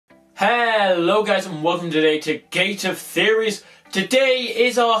Hello guys and welcome today to Gate of Theories. Today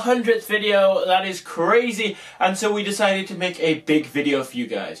is our 100th video. That is crazy, and so we decided to make a big video for you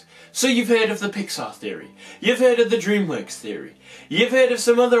guys. So you've heard of the Pixar theory, you've heard of the DreamWorks theory, you've heard of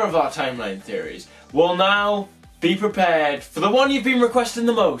some other of our timeline theories. Well, now be prepared for the one you've been requesting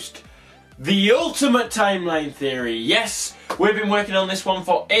the most, the ultimate timeline theory. Yes, we've been working on this one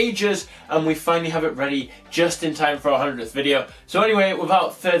for ages and we finally have it ready just in time for our 100th video. So anyway,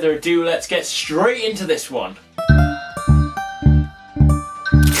 without further ado, let's get straight into this one.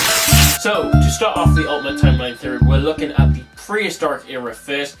 So, to start off the ultimate timeline theory, we're looking at the prehistoric era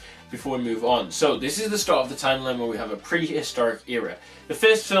first before we move on. So this is the start of the timeline where we have a prehistoric era. The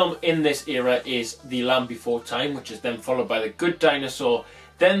first film in this era is The Land Before Time, which is then followed by The Good Dinosaur,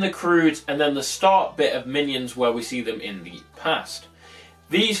 then The Croods, and then the start bit of Minions where we see them in the past.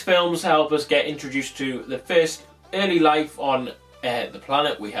 These films help us get introduced to the first early life on the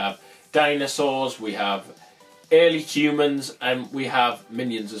planet. We have dinosaurs, we have early humans, and we have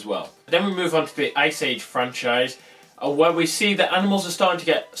Minions as well. Then we move on to the Ice Age franchise, where we see that animals are starting to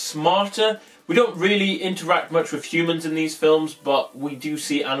get smarter. We don't really interact much with humans in these films, but we do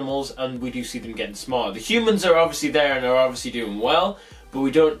see animals and we do see them getting smarter. The humans are obviously there and are obviously doing well, but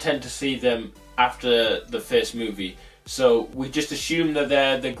we don't tend to see them after the first movie. So we just assume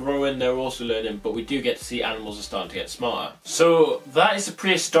they're growing, they're also learning, but we do get to see animals are starting to get smarter. So that is the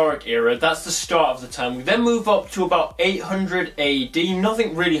prehistoric era, that's the start of the time. We then move up to about 800 AD.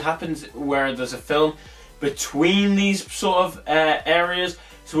 Nothing really happens where there's a film between these sort of areas.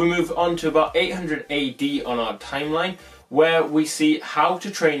 So we move on to about 800 AD on our timeline, where we see How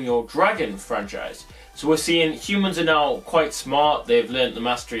to Train Your Dragon franchise. So we're seeing humans are now quite smart, they've learned the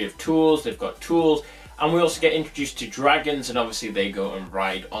mastery of tools, they've got tools, and we also get introduced to dragons, and obviously they go and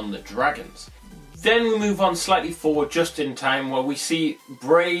ride on the dragons. Then we move on slightly forward just in time, where we see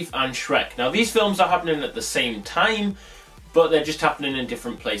Brave and Shrek. Now these films are happening at the same time, but they're just happening in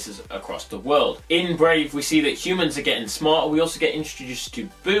different places across the world. In Brave we see that humans are getting smarter, we also get introduced to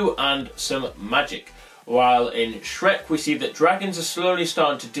Boo and some magic. While in Shrek we see that dragons are slowly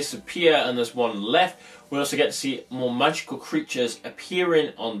starting to disappear and there's one left. We also get to see more magical creatures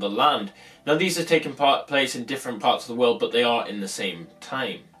appearing on the land. Now these are taking place in different parts of the world, but they are in the same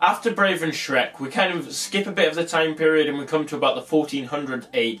time. After Brave and Shrek, we kind of skip a bit of the time period and we come to about the 1400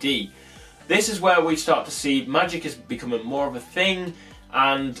 AD. This is where we start to see magic is becoming more of a thing,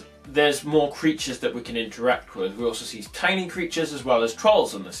 and there's more creatures that we can interact with. We also see tiny creatures as well as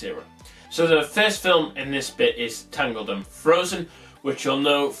trolls in this era. So the first film in this bit is Tangled and Frozen, which you'll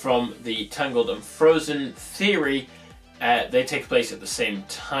know from the Tangled and Frozen theory. They take place at the same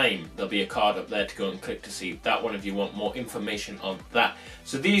time. There'll be a card up there to go and click to see that one if you want more information on that.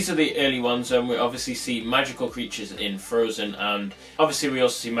 So these are the early ones, and we obviously see magical creatures in Frozen, and obviously we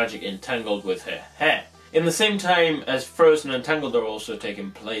also see magic in Tangled with her hair. In the same time as Frozen and Tangled are also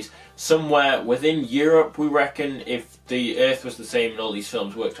taking place, somewhere within Europe, we reckon. If the Earth was the same and all these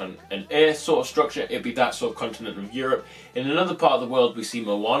films worked on an Earth sort of structure, it'd be that sort of continent of Europe. In another part of the world we see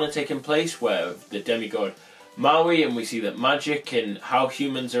Moana taking place, where the demigod Maui, and we see that magic and how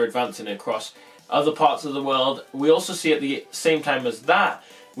humans are advancing across other parts of the world. We also see at the same time as that,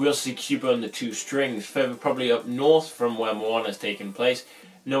 we also see Cuba and the Two Strings, further probably up north from where Moana is taking place.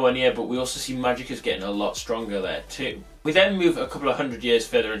 Nowhere near, but we also see magic is getting a lot stronger there too. We then move a couple of hundred years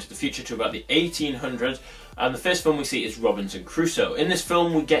further into the future to about the 1800s, and the first film we see is Robinson Crusoe. In this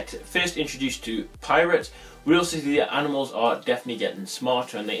film we get first introduced to pirates. We also see that animals are definitely getting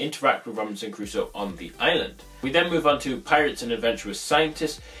smarter and they interact with Robinson Crusoe on the island. We then move on to Pirates and Adventurous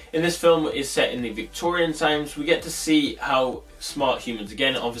Scientists. In this film is set in the Victorian times. We get to see how smart humans,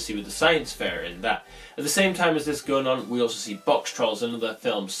 again obviously with the science fair in that. At the same time as this going on, we also see Box Trolls, another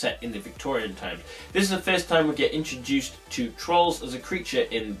film set in the Victorian times. This is the first time we get introduced to trolls as a creature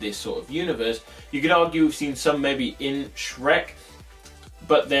in this sort of universe. You could argue we've seen some maybe in Shrek,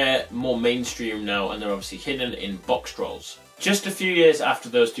 but they're more mainstream now and they're obviously hidden in Box Trolls. Just a few years after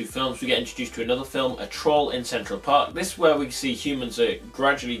those two films, we get introduced to another film, A Troll in Central Park. This is where we see humans are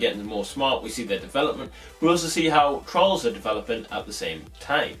gradually getting more smart, we see their development. We also see how trolls are developing at the same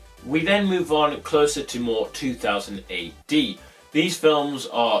time. We then move on closer to more 2000 AD. These films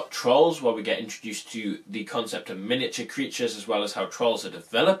are Trolls, where we get introduced to the concept of miniature creatures as well as how trolls are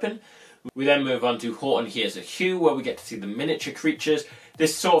developing. We then move on to Horton Hears a Who, where we get to see the miniature creatures.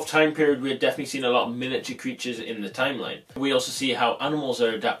 This sort of time period, we're definitely seeing a lot of miniature creatures in the timeline. We also see how animals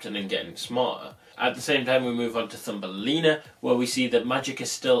are adapting and getting smarter. At the same time, we move on to Thumbelina, where we see that magic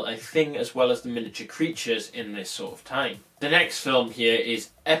is still a thing as well as the miniature creatures in this sort of time. The next film here is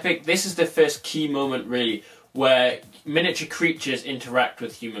epic. This is the first key moment really where miniature creatures interact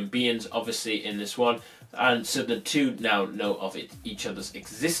with human beings, obviously in this one, and so the two now know of each other's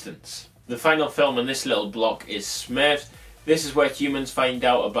existence. The final film in this little block is Smurfs. This is where humans find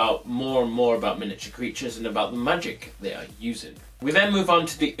out about more and more about miniature creatures and about the magic they are using. We then move on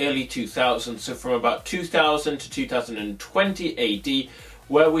to the early 2000s, so from about 2000 to 2020 AD,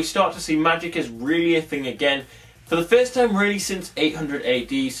 where we start to see magic is really a thing again, for the first time really since 800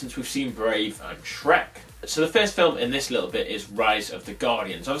 AD, since we've seen Brave and Shrek. So the first film in this little bit is Rise of the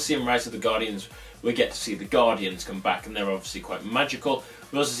Guardians. Obviously in Rise of the Guardians we get to see the Guardians come back, and they're obviously quite magical.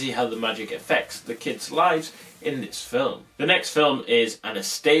 We also see how the magic affects the kids' lives in this film. The next film is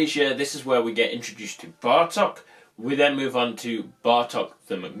Anastasia. This is where we get introduced to Bartok. We then move on to Bartok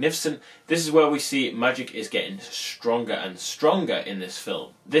the Magnificent. This is where we see magic is getting stronger and stronger in this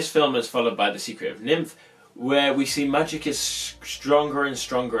film. This film is followed by The Secret of Nymph, where we see magic is stronger and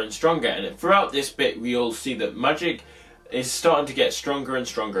stronger and stronger. And throughout this bit we all see that magic is starting to get stronger and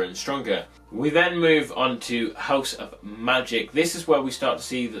stronger and stronger. We then move on to House of Magic. This is where we start to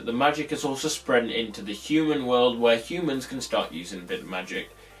see that the magic is also spreading into the human world, where humans can start using a bit of magic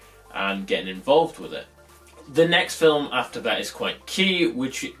and getting involved with it. The next film after that is quite key,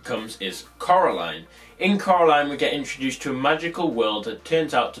 which is Coraline. In Coraline we get introduced to a magical world that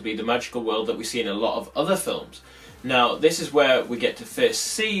turns out to be the magical world that we see in a lot of other films. Now this is where we get to first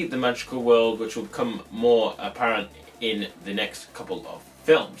see the magical world, which will become more apparent in the next couple of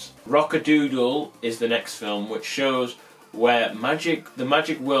films. Rock-a-Doodle is the next film, which shows where the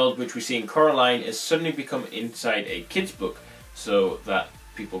magic world which we see in Coraline is suddenly become inside a kid's book, so that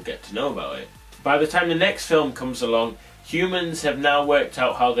people get to know about it. By the time the next film comes along, humans have now worked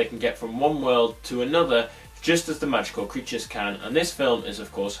out how they can get from one world to another, just as the magical creatures can, and this film is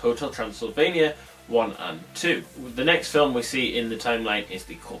of course Hotel Transylvania 1 and 2. The next film we see in the timeline is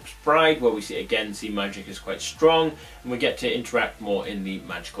The Corpse Bride, where we see magic is quite strong, and we get to interact more in the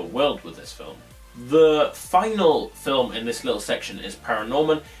magical world with this film. The final film in this little section is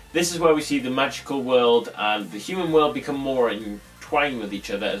Paranorman. This is where we see the magical world and the human world become more entwined with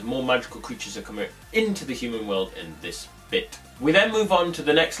each other as more magical creatures are coming into the human world in this bit. We then move on to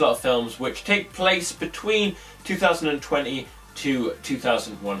the next lot of films, which take place between 2020 to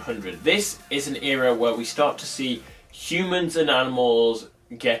 2100. This is an era where we start to see humans and animals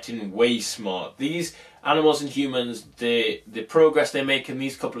getting way smart. These animals and humans, the progress they make in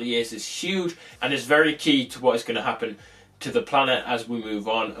these couple of years is huge, and is very key to what is going to happen to the planet as we move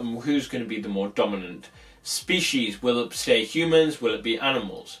on, and who's going to be the more dominant species. Will it stay humans? Will it be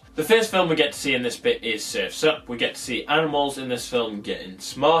animals? The first film we get to see in this bit is Surf's Up. We get to see animals in this film getting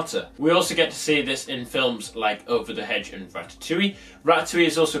smarter. We also get to see this in films like Over the Hedge and Ratatouille. Ratatouille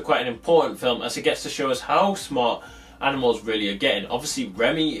is also quite an important film, as it gets to show us how smart animals really are getting. Obviously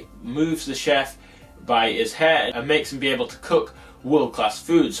Remy moves the chef by his hair and makes him be able to cook world-class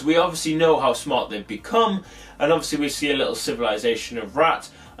food. So we obviously know how smart they've become, and obviously we see a little civilization of rats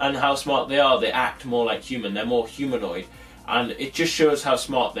and how smart they are. They act more like human, they're more humanoid, and it just shows how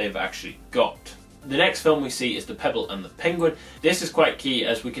smart they've actually got. The next film we see is The Pebble and the Penguin. This is quite key,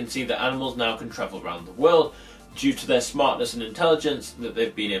 as we can see that animals now can travel around the world due to their smartness and intelligence, that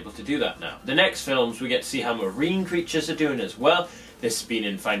they've been able to do that now. The next films we get to see how marine creatures are doing as well. This has been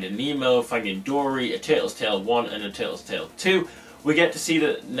in Finding Nemo, Finding Dory, A Turtle's Tale 1 and A Turtle's Tale 2. We get to see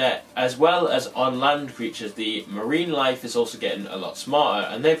that as well as on land creatures, the marine life is also getting a lot smarter,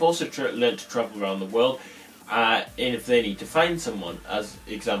 and they've also learned to travel around the world if they need to find someone, as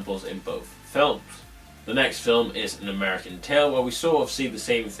examples in both films. The next film is An American Tail, where we sort of see the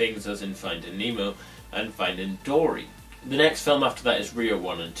same things as in Finding Nemo and Finding Dory. The next film after that is Rio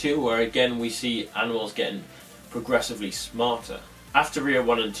 1 and 2, where again we see animals getting progressively smarter. After Rio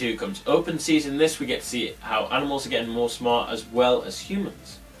 1 and 2 comes Open Season. This we get to see how animals are getting more smart as well as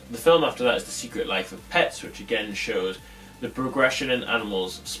humans. The film after that is The Secret Life of Pets, which again shows the progression in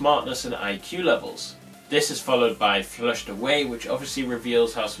animals' smartness and IQ levels. This is followed by Flushed Away, which obviously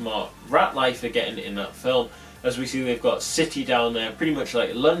reveals how smart rat life are getting in that film, as we see they've got a city down there, pretty much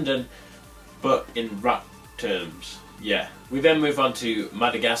like London, but in rat terms. Yeah. We then move on to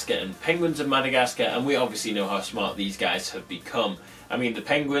Madagascar and Penguins of Madagascar, and we obviously know how smart these guys have become. I mean, the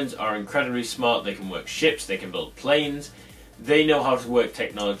penguins are incredibly smart. They can work ships, they can build planes, they know how to work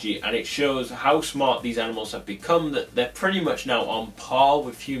technology, and it shows how smart these animals have become, that they're pretty much now on par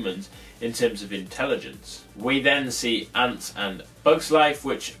with humans in terms of intelligence. We then see Ants and Bugs Life,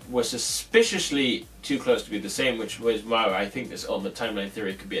 which were suspiciously too close to be the same, which was why I think this alternate timeline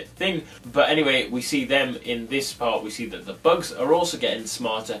theory could be a thing. But anyway, we see them in this part. We see that the bugs are also getting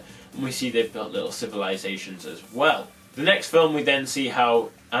smarter, and we see they've built little civilizations as well. The next film we then see how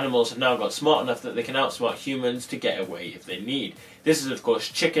animals have now got smart enough that they can outsmart humans to get away if they need. This is of course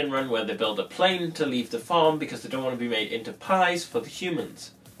Chicken Run, where they build a plane to leave the farm because they don't want to be made into pies for the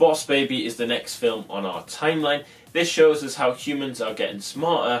humans. Boss Baby is the next film on our timeline. This shows us how humans are getting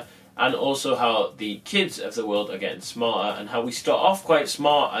smarter, and also how the kids of the world are getting smarter, and how we start off quite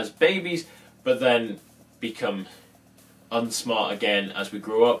smart as babies, but then become unsmart again as we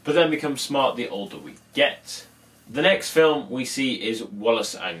grow up, but then become smart the older we get. The next film we see is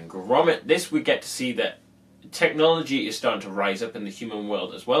Wallace and Gromit. This we get to see that technology is starting to rise up in the human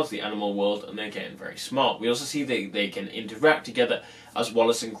world as well as the animal world, and they're getting very smart. We also see that they can interact together as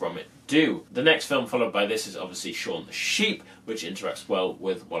Wallace and Gromit do. The next film followed by this is obviously Shaun the Sheep, which interacts well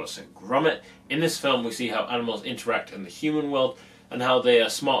with Wallace and Gromit. In this film we see how animals interact in the human world and how they are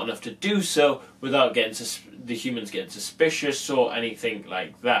smart enough to do so without getting the humans getting suspicious or anything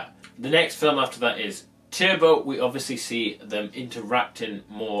like that. The next film after that is Turbo. We obviously see them interacting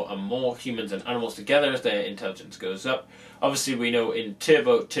more and more, humans and animals together, as their intelligence goes up. Obviously we know in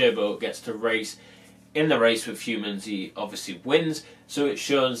Turbo, Turbo gets to race. In the race with humans he obviously wins, so it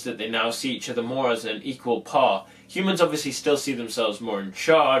shows that they now see each other more as an equal par. Humans obviously still see themselves more in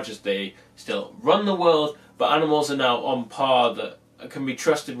charge as they still run the world, but animals are now on par that can be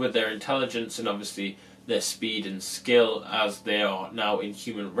trusted with their intelligence and obviously their speed and skill as they are now in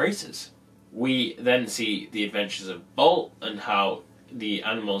human races. We then see the adventures of Bolt and how the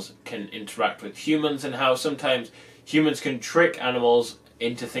animals can interact with humans, and how sometimes humans can trick animals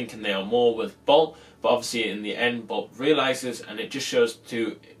into thinking they are more with Bolt, but obviously in the end Bolt realizes, and it just shows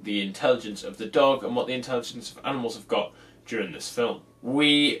to the intelligence of the dog and what the intelligence of animals have got during this film.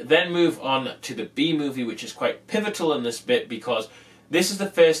 We then move on to the Bee Movie, which is quite pivotal in this bit because this is the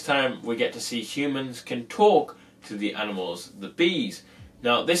first time we get to see humans can talk to the animals, the bees.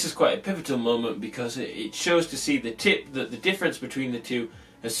 Now this is quite a pivotal moment because it shows to see that the difference between the two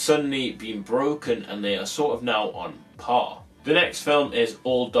has suddenly been broken and they are sort of now on par. The next film is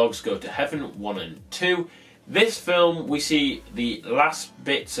All Dogs Go to Heaven 1 and 2. This film we see the last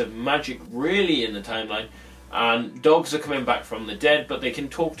bits of magic really in the timeline, and dogs are coming back from the dead, but they can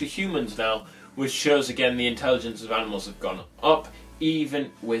talk to humans now, which shows again the intelligence of animals have gone up.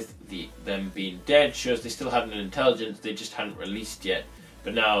 Even with them being dead, shows they still had an intelligence, they just hadn't released yet.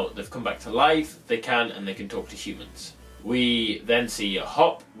 But now they've come back to life, they can, and they can talk to humans. We then see a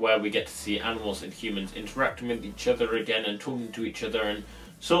Hop, where we get to see animals and humans interacting with each other again and talking to each other and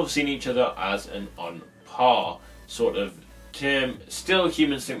sort of seeing each other as an on par sort of term. Still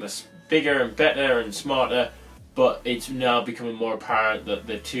humans think they're bigger and better and smarter, but it's now becoming more apparent that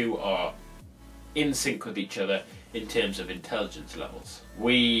the two are in sync with each other in terms of intelligence levels.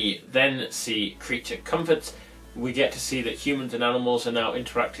 We then see Creature Comforts. We get to see that humans and animals are now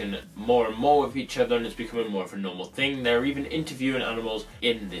interacting more and more with each other, and it's becoming more of a normal thing. They're even interviewing animals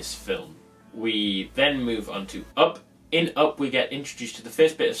in this film. We then move on to Up. In Up we get introduced to the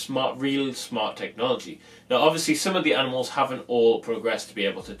first bit of real smart technology. Now obviously some of the animals haven't all progressed to be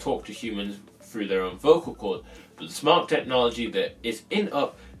able to talk to humans through their own vocal cord, but the smart technology that is in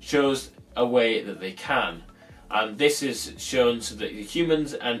Up shows a way that they can. And this is shown so that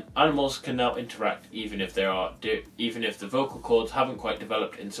humans and animals can now interact even if the vocal cords haven't quite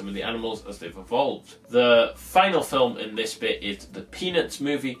developed in some of the animals as they've evolved. The final film in this bit is the Peanuts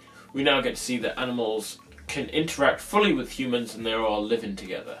movie. We now get to see that animals can interact fully with humans and they're all living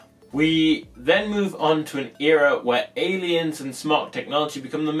together. We then move on to an era where aliens and smart technology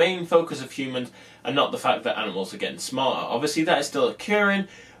become the main focus of humans and not the fact that animals are getting smarter. Obviously that is still occurring,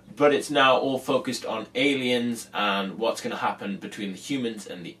 but it's now all focused on aliens and what's going to happen between the humans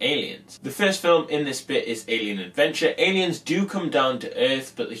and the aliens. The first film in this bit is Alien Adventure. Aliens do come down to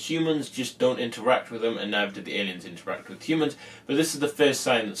Earth, but the humans just don't interact with them, and neither do the aliens interact with humans, but this is the first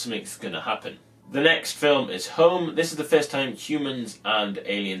sign that something's going to happen. The next film is Home. This is the first time humans and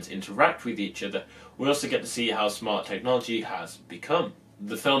aliens interact with each other. We also get to see how smart technology has become.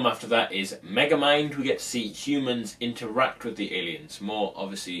 The film after that is Megamind. We get to see humans interact with the aliens more.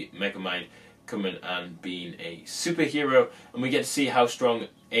 Obviously Megamind coming and being a superhero, and we get to see how strong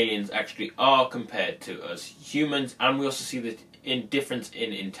aliens actually are compared to us humans, and we also see the difference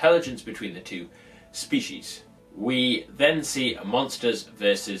in intelligence between the two species. We then see Monsters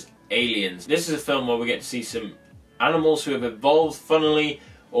vs. Aliens. This is a film where we get to see some animals who have evolved funnily,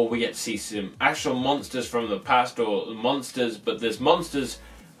 or we get to see some actual monsters from the past, or monsters, but there's monsters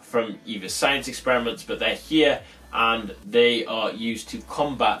from either science experiments, but they're here and they are used to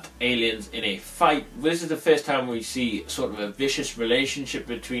combat aliens in a fight. This is the first time we see sort of a vicious relationship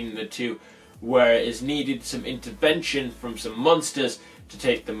between the two, where it is needed some intervention from some monsters to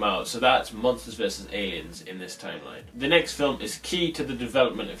take them out. So that's Monsters vs. Aliens in this timeline. The next film is key to the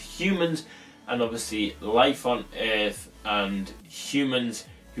development of humans and obviously life on Earth and humans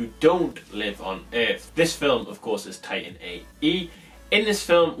who don't live on Earth. This film, of course, is Titan AE. In this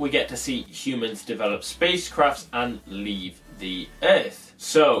film, we get to see humans develop spacecrafts and leave the Earth.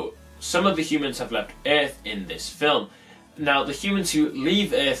 So, some of the humans have left Earth in this film. Now, the humans who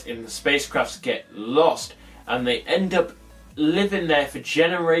leave Earth in the spacecrafts get lost, and they end up living there for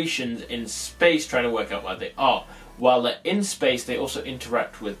generations in space trying to work out where they are. While they're in space, they also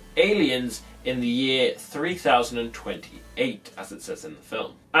interact with aliens in the year 3028, as it says in the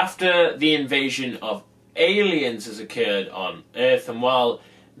film. After the invasion of aliens has occurred on Earth, and while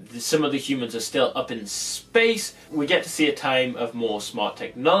some of the humans are still up in space, we get to see a time of more smart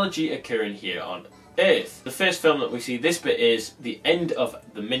technology occurring here on Earth. The first film that we see this bit is the end of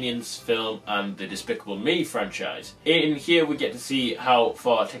the Minions film and the Despicable Me franchise. In here we get to see how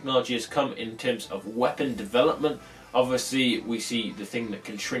far technology has come in terms of weapon development. Obviously we see the thing that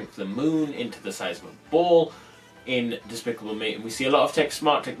can shrink the moon into the size of a ball in Despicable Me, and we see a lot of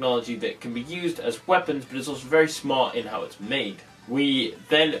smart technology that can be used as weapons, but it's also very smart in how it's made. We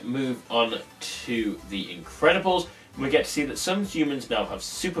then move on to The Incredibles, and we get to see that some humans now have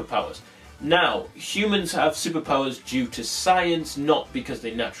superpowers. Now, humans have superpowers due to science, not because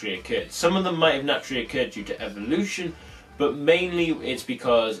they naturally occurred. Some of them might have naturally occurred due to evolution, but mainly it's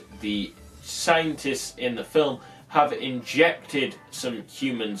because the scientists in the film have injected some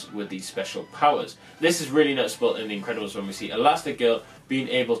humans with these special powers. This is really noticeable in The Incredibles when we see Elastigirl being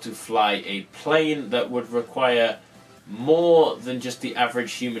able to fly a plane that would require more than just the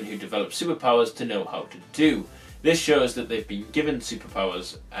average human who develops superpowers to know how to do. This shows that they've been given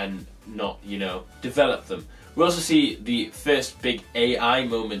superpowers and not, develop them. We also see the first big AI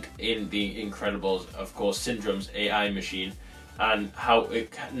moment in The Incredibles, of course, Syndrome's AI machine, and how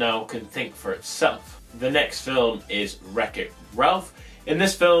it now can think for itself. The next film is Wreck-It Ralph. In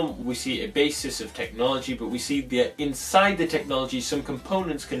this film, we see a basis of technology, but we see that inside the technology, some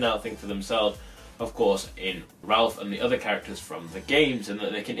components can now think for themselves, of course, in Ralph and the other characters from the games, and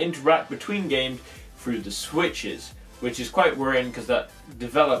that they can interact between games through the switches, which is quite worrying because that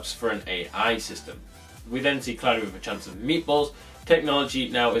develops for an AI system. We then see Cloudy with a Chance of Meatballs. Technology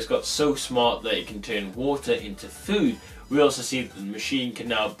now has got so smart that it can turn water into food. We also see that the machine can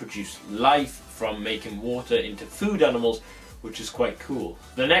now produce life from making water into food animals, which is quite cool.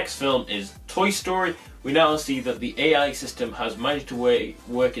 The next film is Toy Story. We now see that the AI system has managed to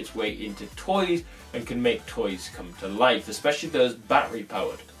work its way into toys and can make toys come to life, especially those battery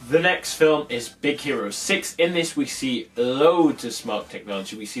powered. The next film is Big Hero 6. In this we see loads of smart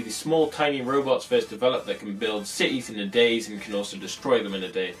technology. We see these small tiny robots first developed that can build cities in a day and can also destroy them in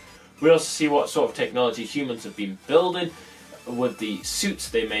a day. We also see what sort of technology humans have been building with the suits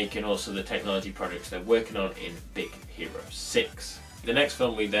they make and also the technology projects they're working on in Big Hero 6. The next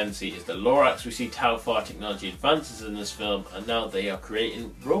film we then see is The Lorax. We see how far technology advances in this film, and now they are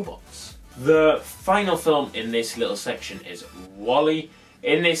creating robots. The final film in this little section is WALL-E.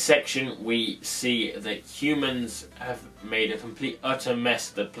 In this section we see that humans have made a complete utter mess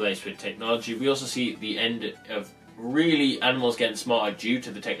of the place with technology. We also see the end of really animals getting smarter due to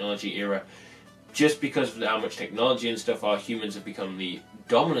the technology era. Just because of how much technology and stuff, our humans have become the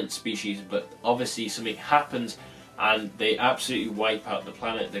dominant species, but obviously something happens and they absolutely wipe out the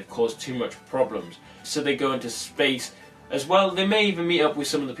planet. They've caused too much problems. So they go into space as well. They may even meet up with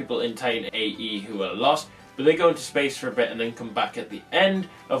some of the people in Titan AE who are lost, but they go into space for a bit and then come back at the end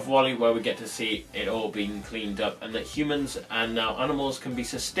of WALL-E, where we get to see it all being cleaned up and that humans and now animals can be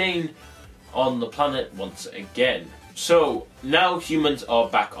sustained on the planet once again. So now humans are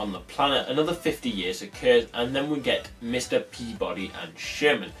back on the planet. Another 50 years occurs, and then we get Mr. Peabody and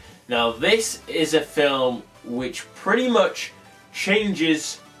Sherman. Now this is a film which pretty much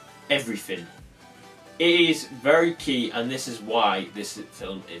changes everything. It is very key, and this is why this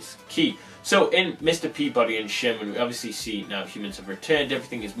film is key. So in Mr. Peabody and Sherman, we obviously see now humans have returned.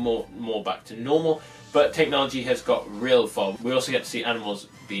 Everything is more back to normal, but technology has got real far. We also get to see animals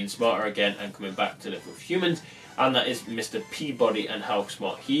being smarter again and coming back to live with humans. And that is Mr. Peabody and how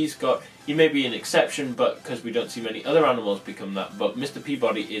smart he's got. He may be an exception, but because we don't see many other animals become that, but Mr.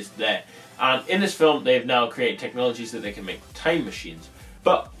 Peabody is there. And in this film, they've now created technologies that they can make time machines.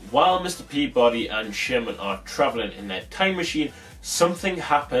 But while Mr. Peabody and Sherman are traveling in their time machine, something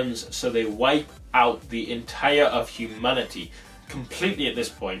happens, so they wipe out the entire of humanity completely at this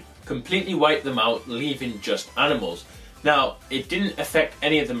point. Completely wipe them out, leaving just animals. Now, it didn't affect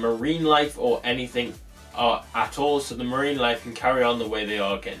any of the marine life or anything at all, so the marine life can carry on the way they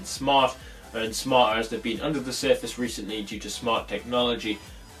are, getting smart and smarter as they've been under the surface recently due to smart technology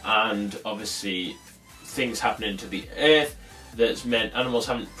and obviously things happening to the earth that's meant animals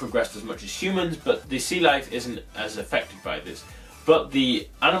haven't progressed as much as humans, but the sea life isn't as affected by this. But the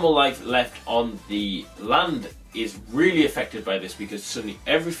animal life left on the land is really affected by this because suddenly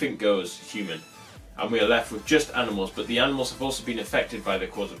everything goes human and we are left with just animals. But the animals have also been affected by the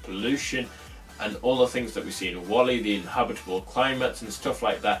cause of pollution and all the things that we see in WALL-E, the inhabitable climates and stuff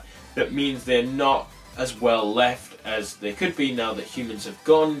like that. That means they're not as well left as they could be now that humans have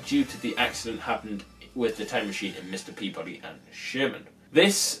gone due to the accident happened with the time machine in Mr. Peabody and Sherman.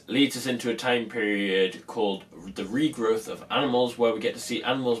 This leads us into a time period called the regrowth of animals, where we get to see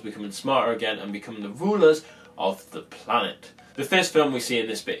animals becoming smarter again and becoming the rulers of the planet. The first film we see in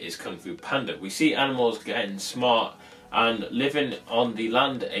this bit is Kung Fu Panda. We see animals getting smart and living on the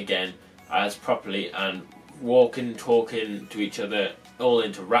land again as properly and walking, talking to each other, all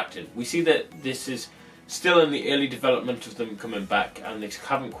interacting. We see that this is still in the early development of them coming back, and they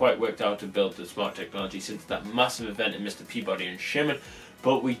haven't quite worked out to build the smart technology since that massive event in Mr. Peabody and Sherman,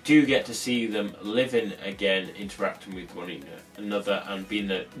 but we do get to see them living again, interacting with one another and being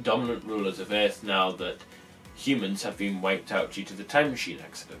the dominant rulers of Earth now that humans have been wiped out due to the time machine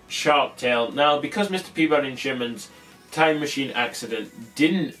accident. Shark Tale. Now, because Mr. Peabody and Sherman's time machine accident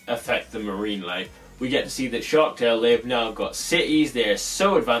didn't affect the marine life, we get to see that Shark Tale, they've now got cities, they're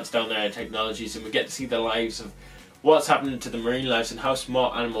so advanced down there in technologies, and we get to see the lives of what's happening to the marine lives and how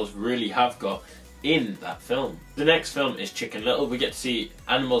smart animals really have got in that film. The next film is Chicken Little. We get to see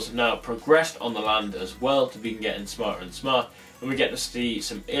animals have now progressed on the land as well to be getting smarter and smarter, and we get to see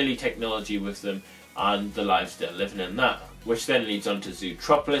some early technology with them and the lives they're living in that, which then leads on to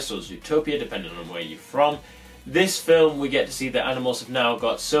Zootropolis or Zootopia, depending on where you're from. This film, we get to see that animals have now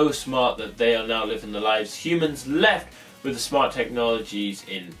got so smart that they are now living the lives humans left with the smart technologies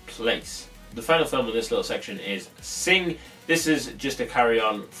in place. The final film in this little section is Sing. This is just a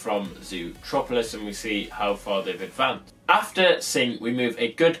carry-on from Zootropolis, and we see how far they've advanced. After Sing, we move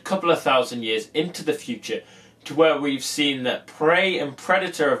a good couple of thousand years into the future to where we've seen that prey and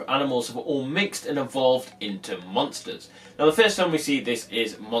predator of animals have all mixed and evolved into monsters. Now, the first time we see this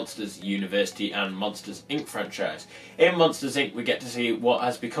is Monsters University and Monsters Inc. franchise. In Monsters Inc. we get to see what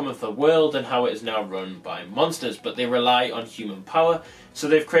has become of the world and how it is now run by monsters, but they rely on human power, so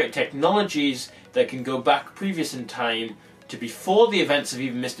they've created technologies that can go back previous in time to before the events of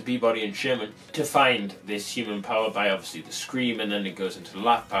even Mr. Peabody and Sherman to find this human power by obviously the scream, and then it goes into the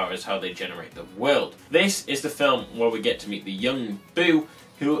laugh power as how they generate the world. This is the film where we get to meet the young Boo,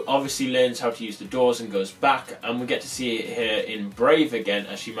 who obviously learns how to use the doors and goes back, and we get to see her in Brave again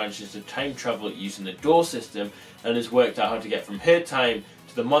as she manages to time travel using the door system and has worked out how to get from her time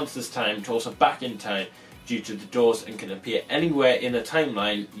to the monster's time to also back in time due to the doors, and can appear anywhere in the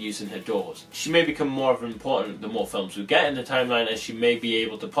timeline using her doors. She may become more of an important the more films we get in the timeline, as she may be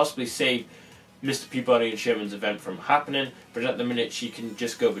able to possibly save Mr. Peabody and Sherman's event from happening, but at the minute she can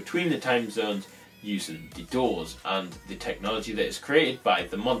just go between the time zones using the doors and the technology that is created by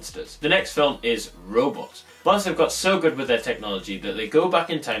the monsters. The next film is Robots. Monsters have got so good with their technology that they go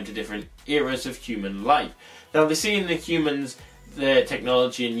back in time to different eras of human life. Now, they see in the humans their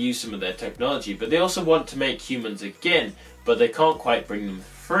technology and use some of their technology, but they also want to make humans again, but they can't quite bring them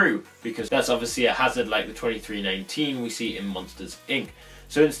through because that's obviously a hazard like the 2319 we see in Monsters Inc.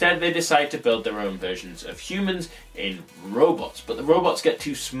 So instead they decide to build their own versions of humans in robots, but the robots get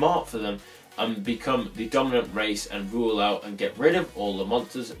too smart for them and become the dominant race and rule out and get rid of all the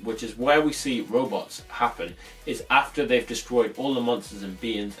monsters, which is where we see Robots happen, is after they've destroyed all the monsters and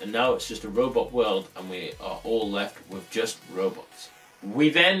beings, and now it's just a robot world and we are all left with just robots. We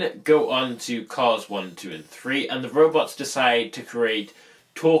then go on to Cars 1, 2 and 3, and the robots decide to create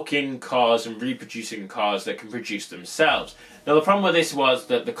talking cars and reproducing cars that can produce themselves. Now, the problem with this was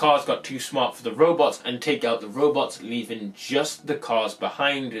that the cars got too smart for the robots and take out the robots, leaving just the cars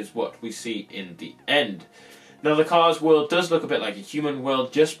behind, is what we see in the end. Now, the cars world does look a bit like a human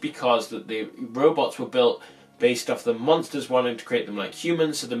world just because that the robots were built based off the monsters wanting to create them like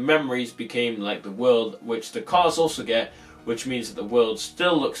humans, so the memories became like the world, which the cars also get, which means that the world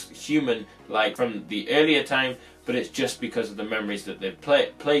still looks human-like from the earlier time, but it's just because of the memories that they've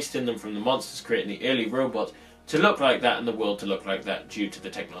placed in them from the monsters creating the early robots to look like that and the world to look like that due to the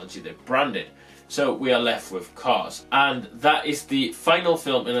technology they've branded. So we are left with Cars. And that is the final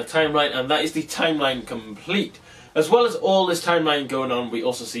film in the timeline, and that is the timeline complete. As well as all this timeline going on, we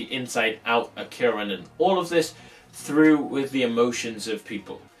also see Inside Out occurring, and all of this through with the emotions of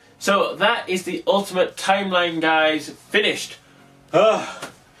people. So that is the ultimate timeline, guys, finished.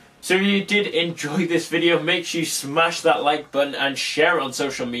 So if you did enjoy this video, make sure you smash that like button and share it on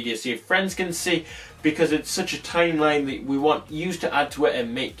social media so your friends can see, because it's such a timeline that we want you to add to it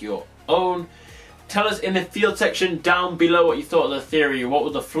and make your own. Tell us in the field section down below what you thought of the theory, what were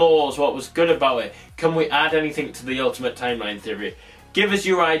the flaws, what was good about it. Can we add anything to the Ultimate Timeline theory? Give us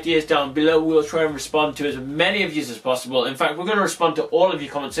your ideas down below. We'll try and respond to as many of you as possible. In fact, we're going to respond to all of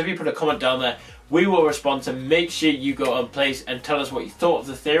your comments. If you put a comment down there, we will respond. So make sure you go on place and tell us what you thought of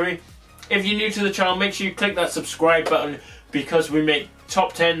the theory. If you're new to the channel, make sure you click that subscribe button, because we make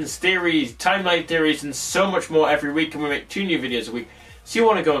top 10s, theories, timeline theories, and so much more every week, and we make 2 new videos a week. So you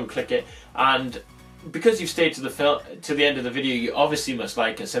want to go and click it, and because you've stayed to the end of the video, you obviously must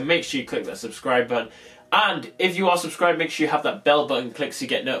like it, so make sure you click that subscribe button. And if you are subscribed, make sure you have that bell button clicked so you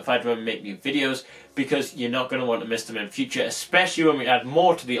get notified when we make new videos, because you're not going to want to miss them in future, especially when we add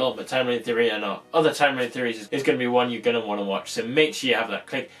more to the Ultimate Timeline theory, and our other timeline theories is going to be one you're going to want to watch, so make sure you have that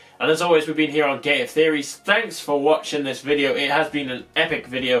clicked. And as always, we've been here on Gate of Theories. Thanks for watching this video. It has been an epic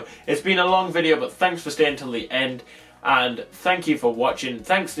video. It's been a long video, but thanks for staying till the end, and thank you for watching.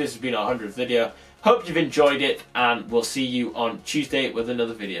 Thanks, this has been our 100th video. Hope you've enjoyed it, and we'll see you on Tuesday with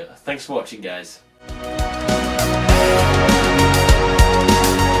another video. Thanks for watching, guys.